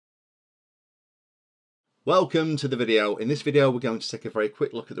Welcome to the video. In this video we're going to take a very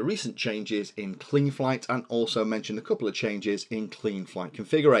quick look at the recent changes in Cleanflight and also mention a couple of changes in Cleanflight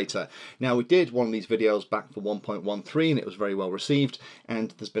Configurator. Now we did one of these videos back for 1.13 and it was very well received,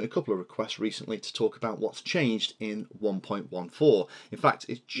 and there's been a couple of requests recently to talk about what's changed in 1.14. In fact,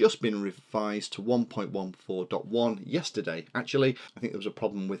 it's just been revised to 1.14.1 yesterday. Actually, I think there was a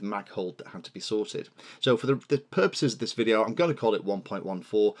problem with mag hold that had to be sorted. So for the purposes of this video I'm going to call it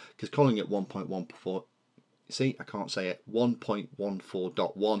 1.14 because calling it 1.14, see, I can't say it,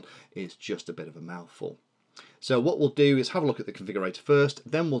 1.14.1 is just a bit of a mouthful. So what we'll do is have a look at the configurator first,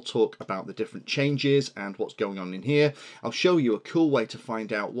 then we'll talk about the different changes and what's going on in here. I'll show you a cool way to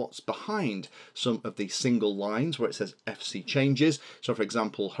find out what's behind some of these single lines where it says FC changes. So for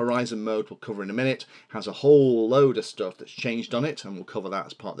example, Horizon mode we'll cover in a minute, has a whole load of stuff that's changed on it, and we'll cover that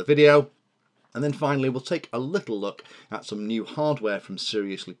as part of the video. And then finally we'll take a little look at some new hardware from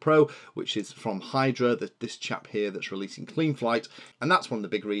Seriously Pro, which is from Hydra, this chap here that's releasing Cleanflight, and that's one of the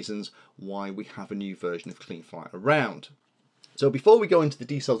big reasons why we have a new version of Cleanflight around. So before we go into the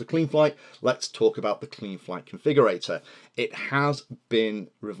details of Cleanflight, let's talk about the Cleanflight configurator. It has been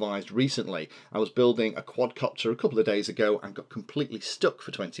revised recently. I was building a quadcopter a couple of days ago and got completely stuck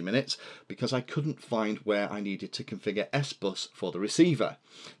for 20 minutes because I couldn't find where I needed to configure S-Bus for the receiver.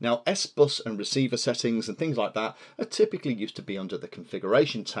 Now S-Bus and receiver settings and things like that are typically used to be under the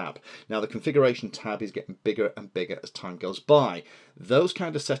configuration tab. Now the configuration tab is getting bigger and bigger as time goes by. Those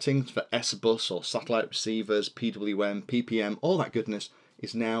kind of settings for S-Bus or satellite receivers, PWM, PPM, all that goodness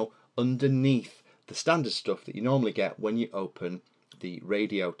is now underneath the standard stuff that you normally get when you open the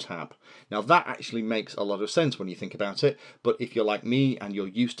radio tab. Now that actually makes a lot of sense when you think about it, but if you're like me and you're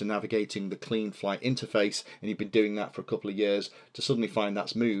used to navigating the Cleanflight interface and you've been doing that for a couple of years, to suddenly find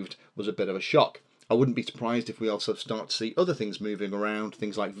that's moved was a bit of a shock. I wouldn't be surprised if we also start to see other things moving around,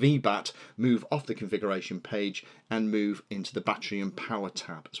 things like VBAT move off the configuration page and move into the battery and power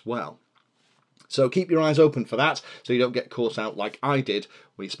tab as well. So keep your eyes open for that so you don't get caught out like I did,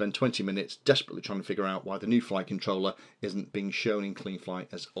 where you spend 20 minutes desperately trying to figure out why the new flight controller isn't being shown in Cleanflight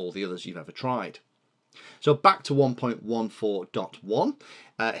as all the others you've ever tried. So back to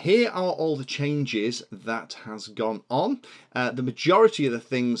 1.14.1. Here are all the changes that has gone on. The majority of the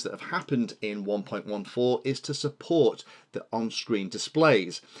things that have happened in 1.14 is to support the on-screen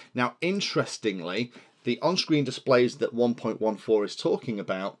displays. Now interestingly, the on-screen displays that 1.14 is talking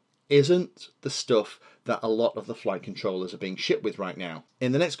about isn't the stuff that a lot of the flight controllers are being shipped with right now.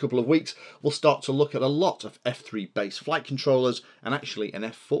 In the next couple of weeks, we'll start to look at a lot of F3 based flight controllers and actually an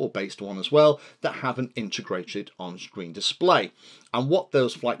F4 based one as well that have an integrated on-screen display. And what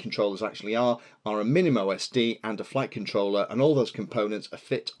those flight controllers actually are a Minim OSD and a flight controller, and all those components are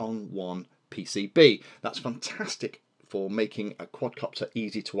fit on one PCB. That's fantastic for making a quadcopter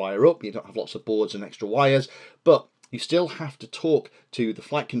easy to wire up. You don't have lots of boards and extra wires, but you still have to talk to the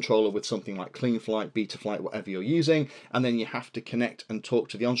flight controller with something like Cleanflight, Betaflight, whatever you're using, and then you have to connect and talk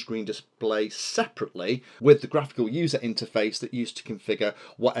to the on-screen display separately with the graphical user interface that used to configure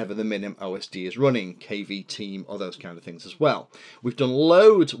whatever the Minim OSD is running, KV Team or those kind of things as well. We've done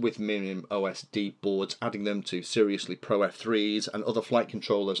loads with Minim OSD boards, adding them to Seriously Pro F3s and other flight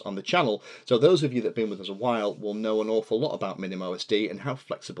controllers on the channel, so those of you that have been with us a while will know an awful lot about Minim OSD and how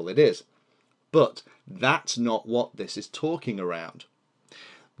flexible it is. But that's not what this is talking around.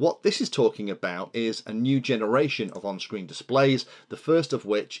 What this is talking about is a new generation of on-screen displays, the first of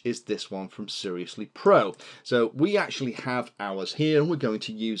which is this one from Seriously Pro. So we actually have ours here and we're going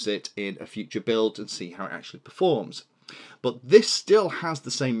to use it in a future build and see how it actually performs. But this still has the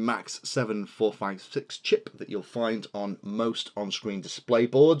same MAX 7456 chip that you'll find on most on-screen display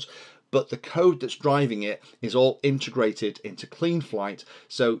boards, but the code that's driving it is all integrated into Cleanflight,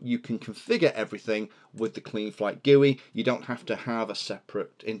 so you can configure everything with the Cleanflight GUI. You don't have to have a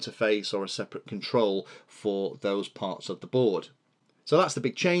separate interface or a separate control for those parts of the board. So that's the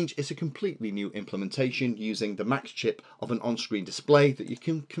big change. It's a completely new implementation using the MAX chip of an on-screen display that you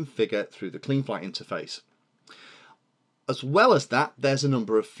can configure through the Cleanflight interface. As well as that, there's a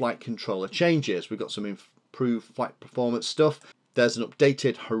number of flight controller changes. We've got some improved flight performance stuff. There's an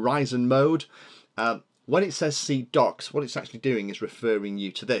updated Horizon mode. When it says see docs, what it's actually doing is referring you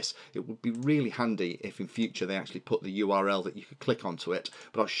to this. It would be really handy if in future they actually put the URL that you could click onto it,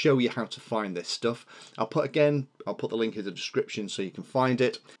 but I'll show you how to find this stuff. I'll put the link in the description so you can find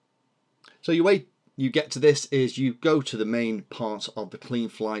it. So your way you get to this is you go to the main part of the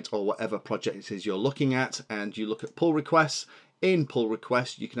Cleanflight or whatever project it is you're looking at, and you look at pull requests. in pull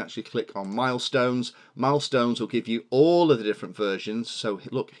request you can actually click on milestones. Milestones will give you all of the different versions. So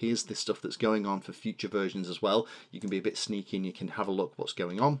look, here's the stuff that's going on for future versions as well. You can be a bit sneaky and you can have a look what's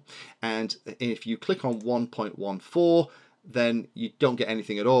going on. And if you click on 1.14, then you don't get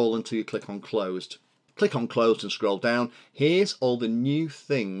anything at all until you click on closed. Click on closed and scroll down. Here's all the new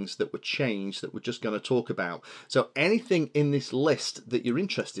things that were changed that we're just going to talk about. So anything in this list that you're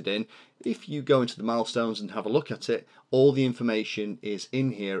interested in, if you go into the milestones and have a look at it, all the information is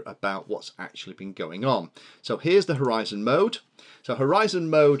in here about what's actually been going on. So here's the horizon mode. So horizon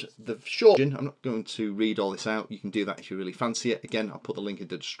mode, the short version, I'm not going to read all this out. You can do that if you really fancy it. Again, I'll put the link in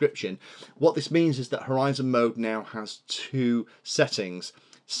the description. What this means is that horizon mode now has two settings: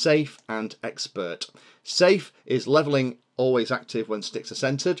 safe and expert. Safe is leveling always active when sticks are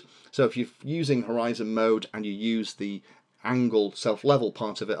centered. So if you're using horizon mode and you use the angle self-level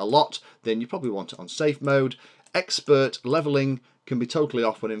part of it a lot, then you probably want it on safe mode. Expert leveling can be totally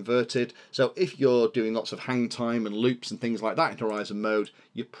off when inverted. So if you're doing lots of hang time and loops and things like that in horizon mode,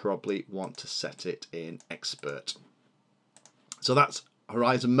 you probably want to set it in expert. So that's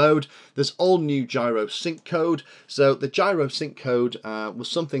horizon mode. There's all new gyro sync code. So the gyro sync code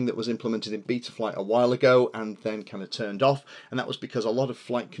was something that was implemented in Betaflight a while ago and then kind of turned off, and that was because a lot of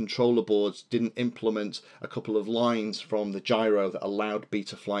flight controller boards didn't implement a couple of lines from the gyro that allowed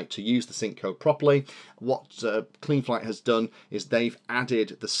Betaflight to use the sync code properly. What Cleanflight has done is they've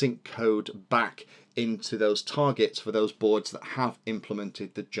added the sync code back into those targets for those boards that have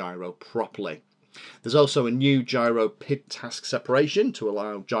implemented the gyro properly. There's also a new gyro PID task separation to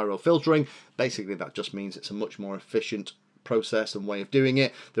allow gyro filtering. Basically that just means it's a much more efficient process and way of doing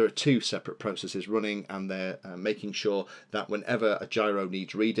it. There are two separate processes running and they're making sure that whenever a gyro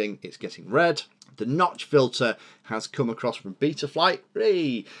needs reading, it's getting read. The notch filter has come across from Betaflight.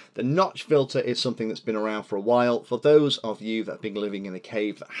 The notch filter is something that's been around for a while. For those of you that have been living in a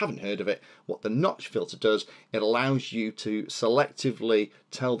cave that haven't heard of it, what the notch filter does, it allows you to selectively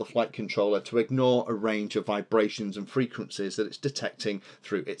tell the flight controller to ignore a range of vibrations and frequencies that it's detecting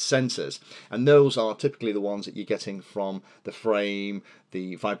through its sensors. And those are typically the ones that you're getting from the frame,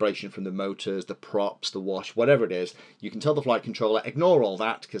 the vibration from the motors, the props, the wash, whatever it is. You can tell the flight controller, ignore all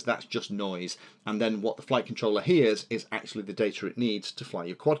that because that's just noise. And then what the flight controller hears is actually the data it needs to fly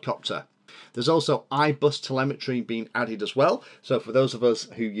your quadcopter. There's also iBus telemetry being added as well. So for those of us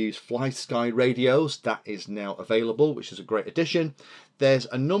who use FlySky radios, that is now available, which is a great addition. There's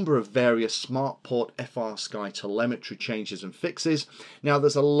a number of various SmartPort FrSky telemetry changes and fixes. Now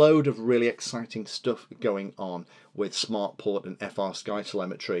there's a load of really exciting stuff going on with SmartPort and FrSky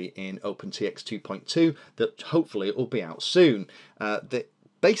telemetry in OpenTX 2.2 that hopefully it will be out soon. The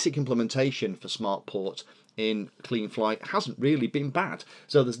basic implementation for SmartPort in Cleanflight hasn't really been bad,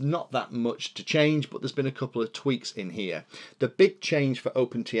 so there's not that much to change, but there's been a couple of tweaks in here. The big change for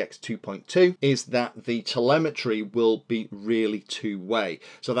OpenTX 2.2 is that the telemetry will be really two-way,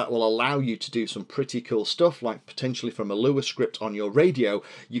 so that will allow you to do some pretty cool stuff, like potentially from a Lua script on your radio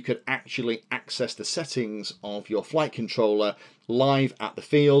you could actually access the settings of your flight controller live at the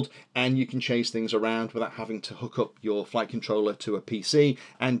field, and you can change things around without having to hook up your flight controller to a PC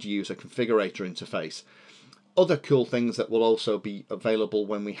and use a configurator interface. Other cool things that will also be available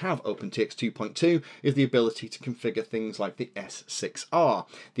when we have OpenTX 2.2 is the ability to configure things like the S6R.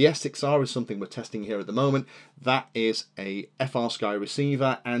 The S6R is something we're testing here at the moment. That is a FrSky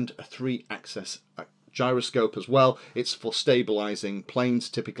receiver and a 3-axis gyroscope as well. It's for stabilizing planes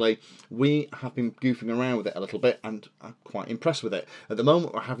typically. We have been goofing around with it a little bit and I'm quite impressed with it. At the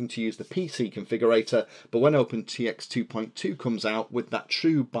moment we're having to use the PC configurator, but when OpenTX 2.2 comes out with that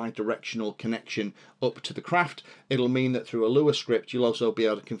true bi-directional connection up to the craft, it'll mean that through a Lua script you'll also be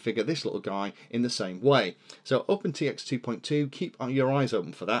able to configure this little guy in the same way. So OpenTX 2.2, keep your eyes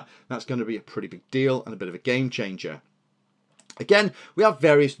open for that. That's going to be a pretty big deal and a bit of a game changer. Again, we have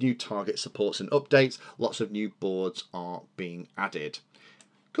various new target supports and updates. Lots of new boards are being added.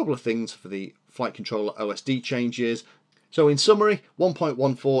 A couple of things for the flight controller OSD changes. So in summary,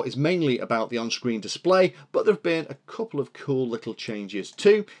 1.14 is mainly about the on-screen display, but there have been a couple of cool little changes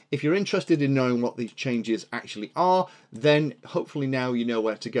too. If you're interested in knowing what these changes actually are, then hopefully now you know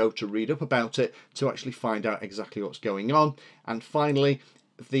where to go to read up about it to actually find out exactly what's going on. And finally,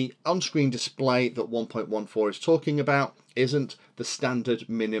 the on-screen display that 1.14 is talking about isn't the standard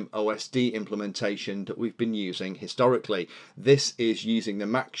Minim OSD implementation that we've been using historically. This is using the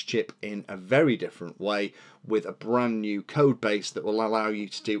Max chip in a very different way with a brand new code base that will allow you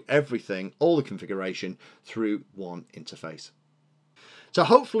to do everything, all the configuration, through one interface. So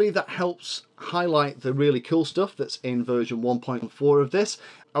hopefully that helps highlight the really cool stuff that's in version 1.4 of this.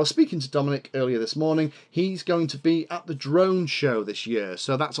 I was speaking to Dominic earlier this morning. He's going to be at the drone show this year.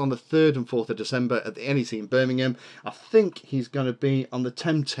 So that's on the 3rd and 4th of December at the NEC in Birmingham. I think he's going to be on the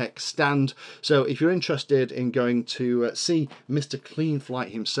Temtech stand. So if you're interested in going to see Mr.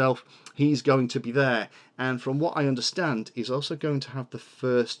 Cleanflight himself, he's going to be there. And from what I understand, he's also going to have the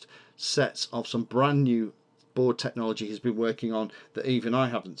first sets of some brand new board technology he's been working on that even I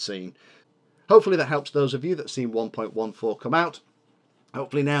haven't seen. Hopefully that helps those of you that have seen 1.14 come out.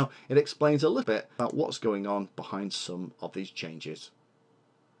 Hopefully now it explains a little bit about what's going on behind some of these changes.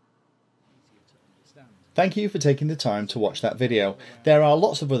 Thank you for taking the time to watch that video. There are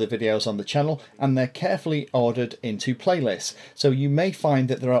lots of other videos on the channel and they're carefully ordered into playlists, so you may find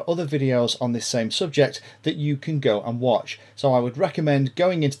that there are other videos on this same subject that you can go and watch. So I would recommend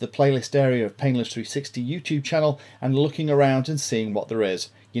going into the playlist area of Painless 360 YouTube channel and looking around and seeing what there is.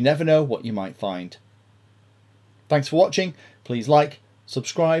 You never know what you might find. Thanks for watching. Please like,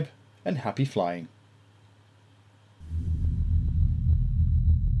 subscribe, and happy flying.